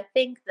about it, but I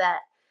think that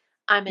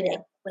I'm an 8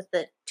 with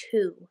the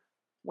 2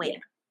 wing.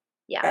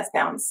 Yeah. That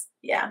sounds,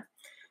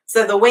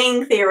 So the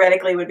wing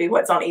theoretically would be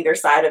what's on either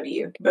side of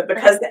you. But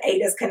because the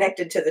 8 is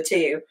connected to the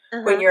 2,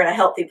 when you're in a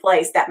healthy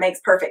place, that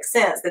makes perfect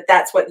sense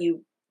that's what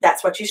you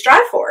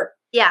strive for.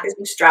 Yeah.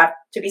 You strive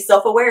to be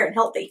self-aware and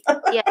healthy.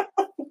 Yeah.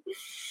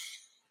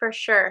 For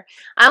sure.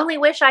 I only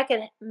wish I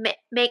could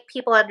make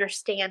people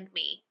understand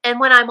me. And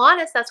when I'm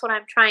honest, that's what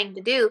I'm trying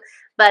to do.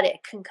 But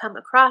it can come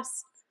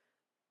across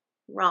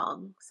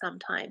wrong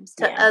sometimes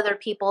to Yeah. other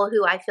people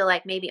who I feel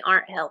like maybe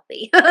aren't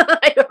healthy.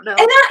 I don't know. And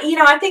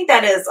that, I think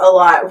that is a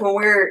lot when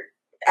we're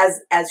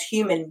as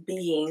human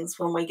beings,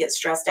 when we get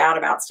stressed out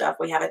about stuff,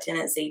 we have a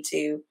tendency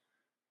to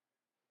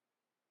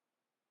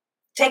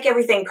take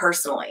everything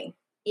personally.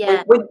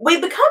 Yeah. We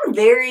become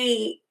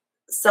very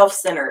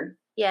self-centered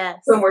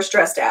Yes. when we're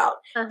stressed out.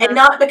 Uh-huh. And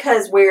not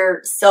because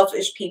we're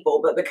selfish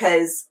people, but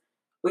because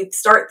we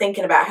start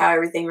thinking about how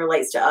everything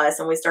relates to us,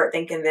 and we start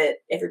thinking that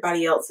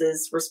everybody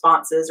else's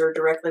responses are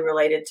directly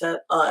related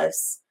to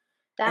us.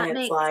 That and it's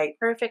makes like,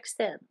 perfect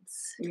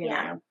sense. you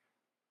know.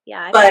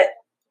 Yeah. But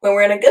when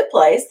we're in a good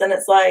place, then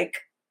it's like,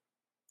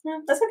 yeah,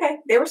 that's okay.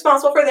 They're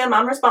responsible for them.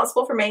 I'm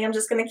responsible for me. I'm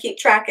just going to keep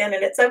tracking, and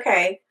it's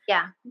okay.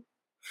 Yeah.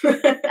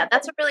 Yeah,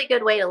 that's a really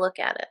good way to look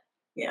at it.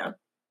 Yeah.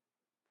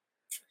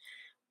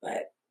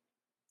 But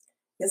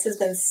this has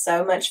been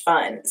so much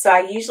fun. So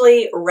I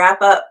usually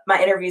wrap up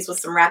my interviews with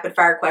some rapid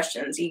fire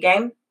questions. You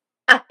game?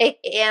 I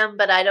am,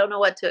 but I don't know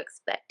what to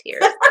expect here.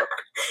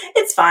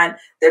 It's fine.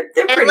 They're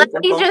And pretty let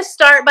simple. me just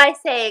start by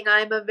saying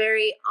I'm a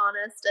very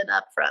honest and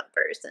upfront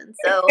person.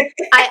 So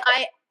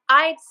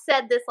I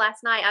said this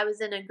last night. I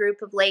was in a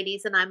group of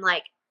ladies, and I'm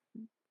like,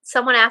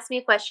 someone asked me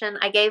a question.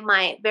 I gave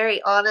my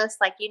very honest,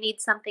 like, you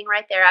need something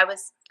right there. I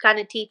was kind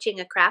of teaching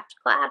a craft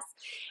class,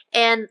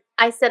 and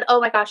I said,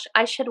 oh my gosh,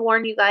 I should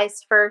warn you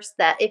guys first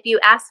that if you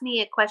ask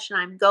me a question,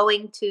 I'm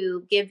going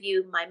to give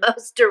you my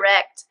most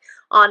direct,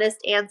 honest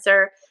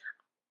answer.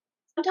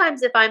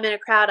 Sometimes if I'm in a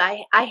crowd,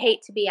 I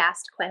hate to be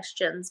asked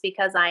questions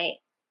because I'm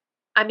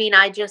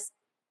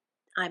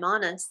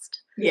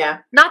honest. Yeah.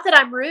 Not that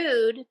I'm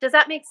rude. Does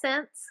that make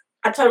sense?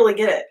 I totally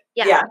get it.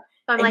 Yeah. So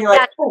I'm and like, you're yeah,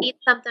 like, I need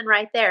something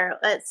right there.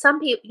 Some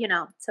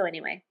people, so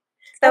anyway.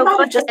 They So might go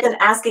have just ahead.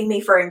 been asking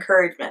me for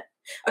encouragement.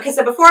 Okay,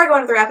 so before I go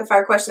into the rapid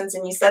fire questions,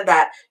 and you said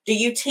that, do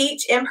you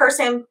teach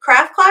in-person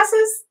craft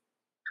classes?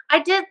 I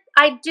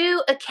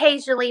do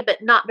occasionally,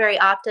 but not very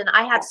often.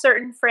 I have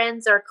certain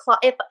friends or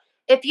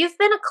if you've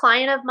been a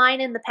client of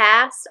mine in the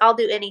past, I'll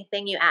do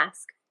anything you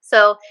ask.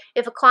 So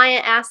if a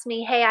client asks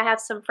me, hey, I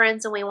have some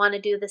friends and we want to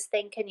do this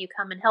thing, can you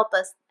come and help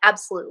us?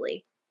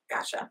 Absolutely.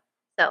 Gotcha.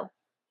 So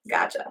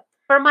Gotcha.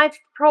 for my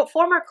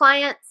former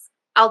clients,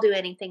 I'll do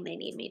anything they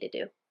need me to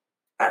do.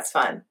 That's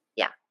fun.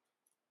 Yeah.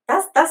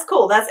 That's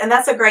cool.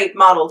 That's a great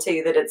model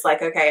too, that it's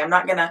like, okay, I'm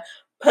not going to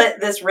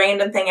put this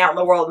random thing out in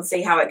the world and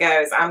see how it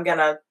goes.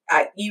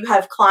 You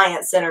have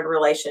client-centered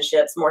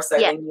relationships more so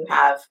than you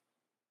have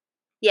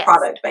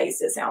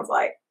product-based, it sounds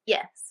like.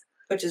 Yes.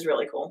 Which is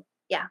really cool.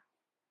 Yeah.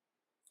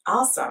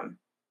 Awesome.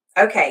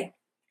 Okay.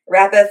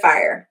 Rapid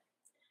fire.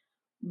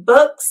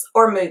 Books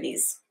or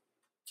movies?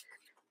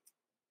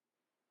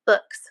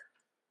 Books.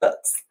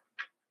 Books.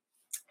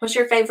 What's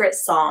your favorite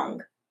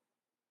song?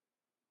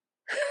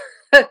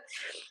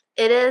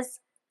 It is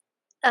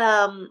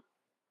a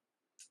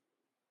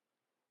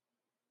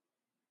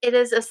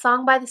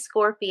song by the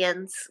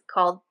Scorpions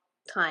called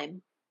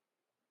Time.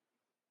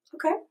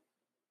 Okay.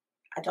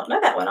 I don't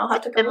know that one. I'll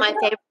have to go. And my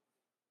favorite.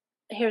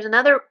 Here's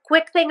another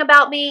quick thing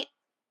about me.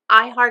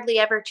 I hardly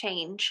ever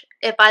change.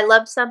 If I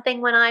loved something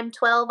when I'm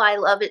 12, I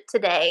love it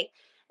today.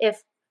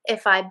 If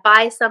I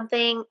buy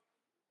something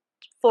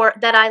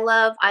that I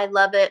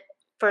love it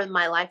for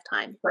my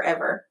lifetime.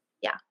 Forever.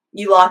 Yeah.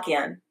 You lock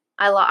in.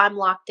 I'm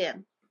locked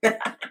in.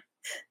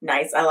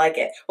 Nice. I like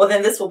it. Well,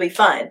 then this will be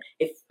fun.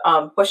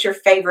 What's your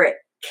favorite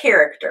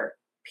character?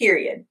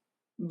 Period.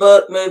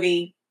 Book,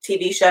 movie,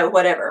 TV show,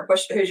 whatever.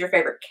 Who's your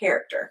favorite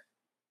character?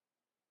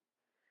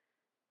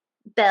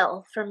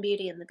 Belle from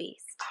Beauty and the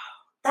Beast.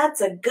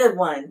 That's a good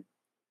one.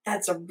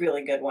 That's a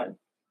really good one.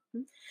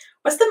 Mm-hmm.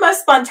 What's the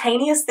most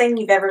spontaneous thing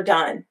you've ever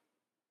done?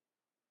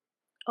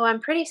 Oh,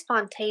 I'm pretty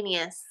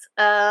spontaneous.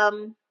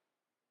 I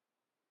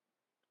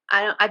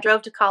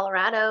drove to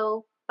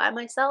Colorado by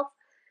myself.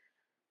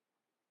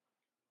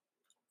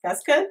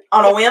 That's good.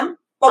 On a whim?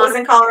 What was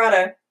in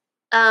Colorado?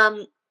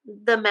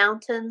 The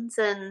mountains,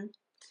 and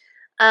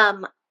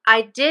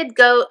I did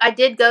go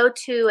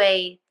to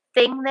a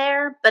thing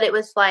there, but it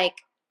was like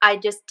I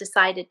just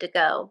decided to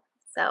go.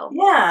 So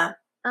yeah.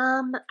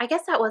 I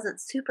guess that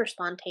wasn't super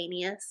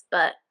spontaneous,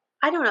 but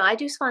I don't know. I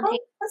do spontaneous.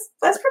 Oh,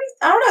 that's pretty.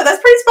 I don't know.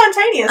 That's pretty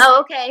spontaneous.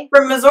 Oh, okay.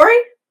 From Missouri?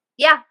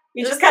 Yeah.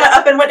 You just kind of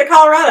up and went to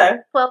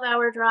Colorado.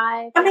 12-hour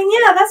drive. I mean,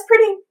 yeah, that's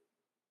pretty.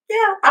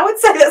 Yeah, I would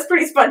say that's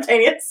pretty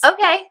spontaneous.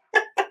 Okay.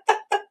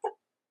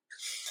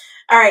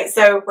 All right,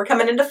 so we're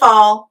coming into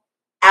fall.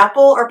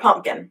 Apple or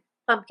pumpkin?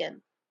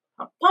 Pumpkin.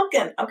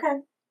 Pumpkin. Okay.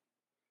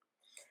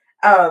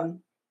 All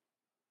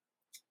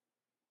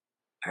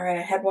right,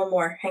 I had one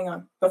more. Hang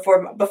on.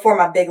 Before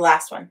my big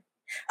last one.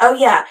 Oh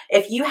yeah,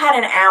 if you had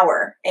an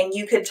hour and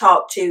you could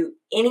talk to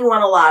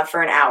anyone alive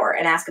for an hour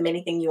and ask them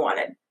anything you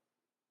wanted,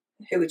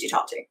 who would you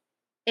talk to?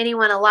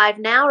 Anyone alive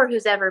now or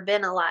who's ever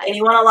been alive?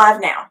 Anyone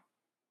alive now.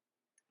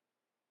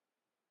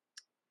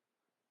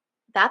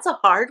 That's a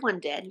hard one,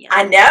 Danielle.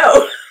 I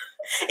know.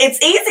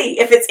 It's easy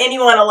if it's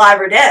anyone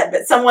alive or dead,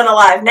 but someone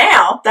alive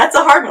now, that's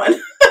a hard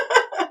one.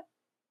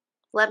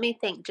 Let me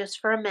think just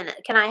for a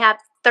minute. Can I have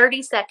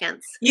 30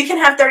 seconds? You can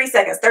have 30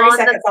 seconds. 30 On the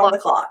seconds on the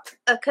clock.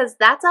 Because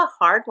that's a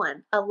hard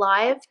one.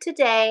 Alive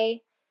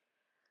today.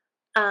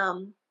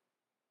 Um,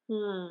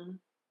 hmm,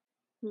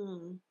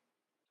 hmm,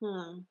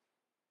 hmm.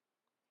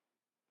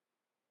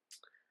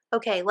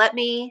 Okay,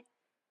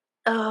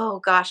 oh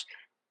gosh.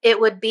 It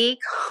would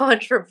be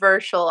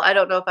controversial. I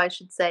don't know if I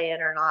should say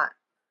it or not.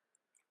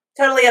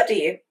 Totally up to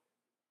you.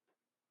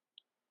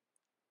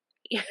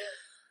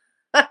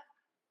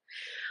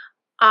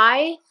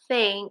 I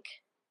think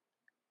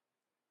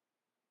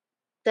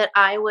that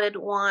I would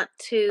want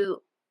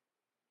to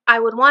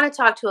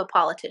talk to a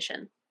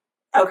politician.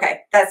 Okay,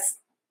 that's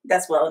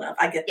well enough.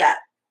 I get that.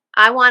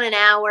 I want an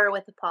hour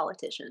with a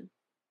politician.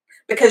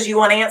 Because you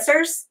want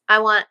answers? I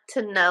want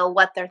to know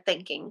what they're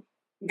thinking.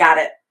 Got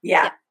it.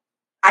 Yeah.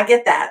 I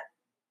get that.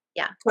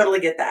 Yeah. Totally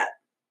get that.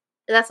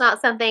 That's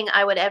not something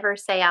I would ever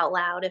say out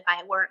loud if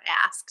I weren't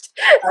asked.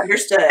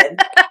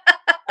 Understood.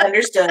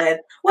 Understood.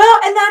 Well,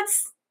 and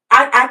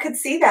I could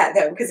see that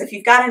though, because if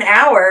you've got an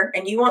hour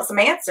and you want some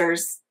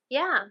answers,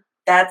 yeah,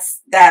 that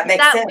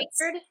makes sense.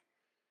 Weird?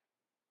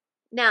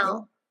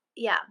 No,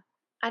 yeah,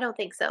 I don't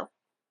think so.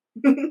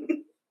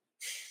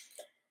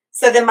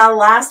 So then my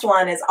last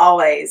one is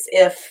always,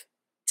 if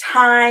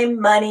time,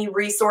 money,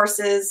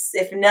 resources,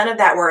 if none of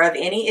that were of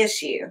any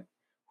issue,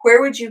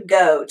 where would you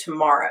go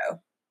tomorrow?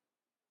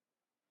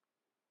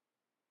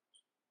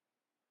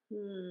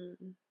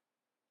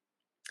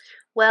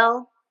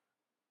 Well,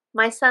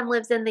 my son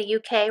lives in the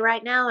UK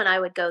right now, and I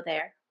would go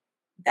there.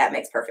 That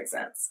makes perfect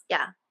sense.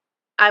 Yeah.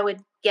 I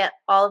would get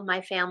all of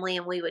my family,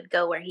 and we would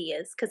go where he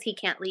is, because he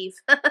can't leave.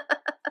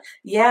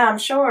 Yeah, I'm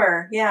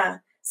sure. Yeah.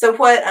 So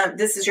what,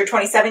 this is your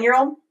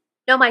 27-year-old?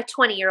 No, my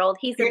 20-year-old.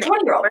 He's your in the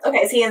 20-year-old. Okay.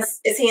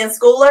 Is he in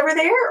school over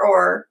there,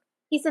 or?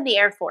 He's in the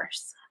Air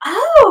Force.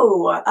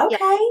 Oh, okay.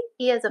 Yeah.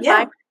 He is a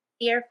 5 in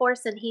the Air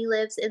Force, and he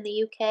lives in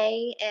the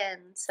UK,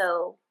 and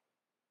so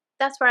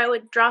that's where I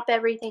would drop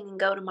everything and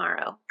go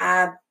tomorrow.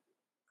 I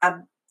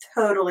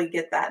totally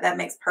get that. That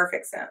makes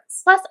perfect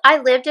sense. Plus, I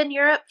lived in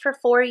Europe for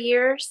 4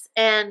 years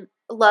and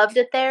loved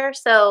it there.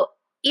 So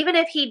even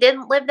if he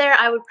didn't live there,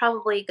 I would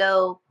probably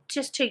go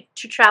just to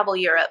travel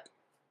Europe.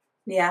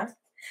 Yeah.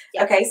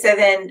 Okay. So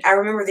then I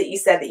remember that you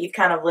said that you've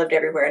kind of lived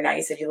everywhere. Now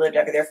you said you lived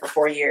over there for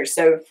 4 years.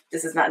 So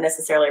this is not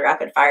necessarily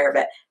rapid fire,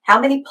 but how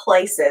many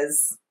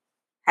places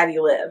have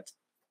you lived?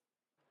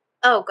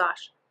 Oh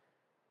gosh.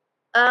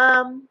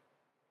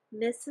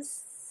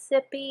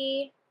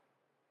 Mississippi,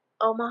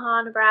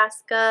 Omaha,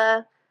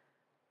 Nebraska,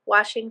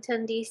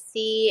 Washington,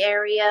 D.C.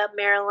 area,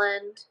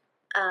 Maryland,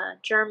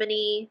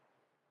 Germany,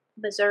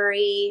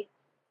 Missouri.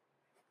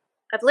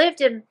 I've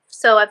lived in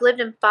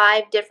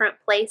 5 different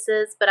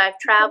places, but I've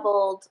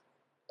traveled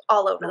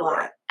all over the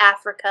world.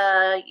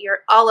 Africa,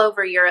 all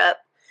over Europe.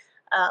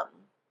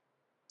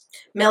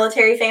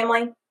 Military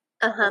family?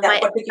 Uh-huh.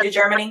 What took you to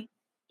Germany?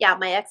 Yeah,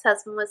 my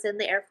ex-husband was in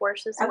the Air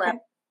Force as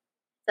well.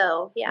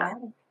 So, yeah.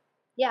 Wow.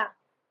 Yeah.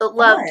 But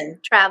loved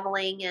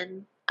traveling,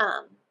 and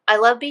I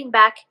love being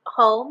back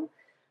home,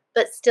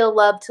 but still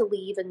love to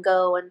leave and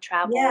go and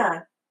travel.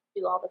 Yeah.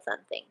 Do all the fun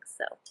things.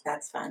 So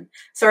that's fun.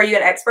 So are you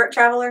an expert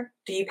traveler?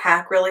 Do you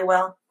pack really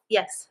well?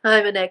 Yes,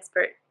 I'm an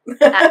expert.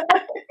 Yes.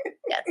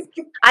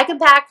 I can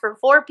pack for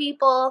 4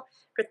 people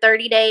for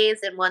 30 days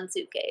in 1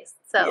 suitcase.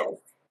 So yes.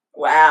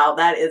 Wow,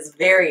 that is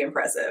very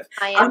impressive.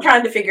 I'm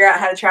trying to figure out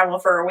how to travel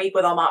for a week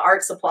with all my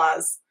art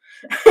supplies.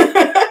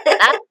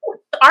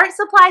 Art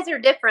supplies are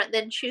different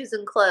than shoes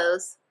and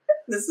clothes.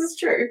 This is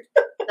true.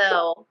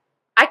 So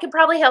I could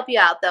probably help you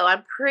out, though.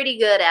 I'm pretty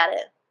good at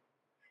it.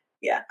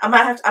 Yeah, I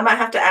might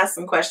have to ask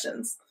some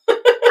questions.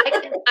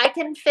 I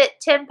can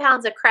fit 10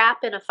 pounds of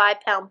crap in a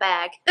 5-pound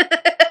bag.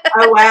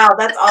 Oh wow,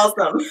 that's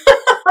awesome!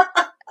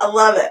 I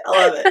love it.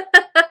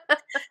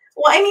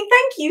 Well, Amy,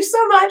 thank you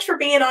so much for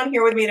being on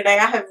here with me today.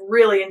 I have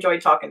really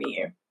enjoyed talking to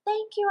you.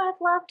 Thank you. I've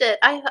loved it.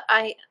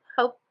 I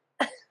hope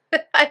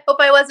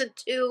I wasn't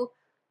too,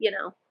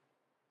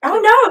 Oh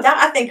no,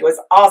 I think it was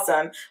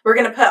awesome. We're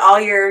going to put all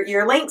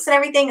your links and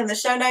everything in the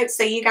show notes,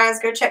 so you guys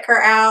go check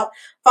her out.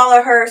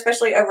 Follow her,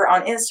 especially over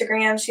on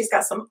Instagram. She's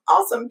got some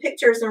awesome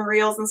pictures and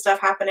reels and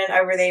stuff happening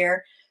over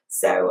there.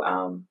 So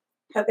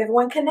hope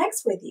everyone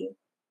connects with you.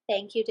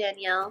 Thank you,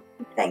 Danielle.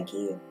 Thank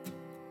you.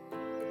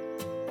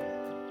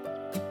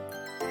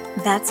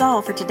 That's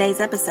all for today's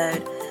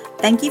episode.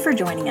 Thank you for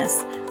joining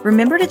us.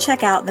 Remember to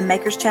check out the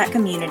Makers Chat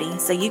community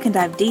so you can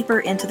dive deeper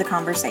into the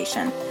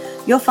conversation.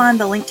 You'll find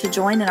the link to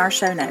join in our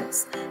show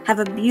notes. Have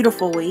a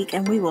beautiful week,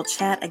 and we will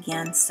chat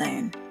again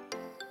soon.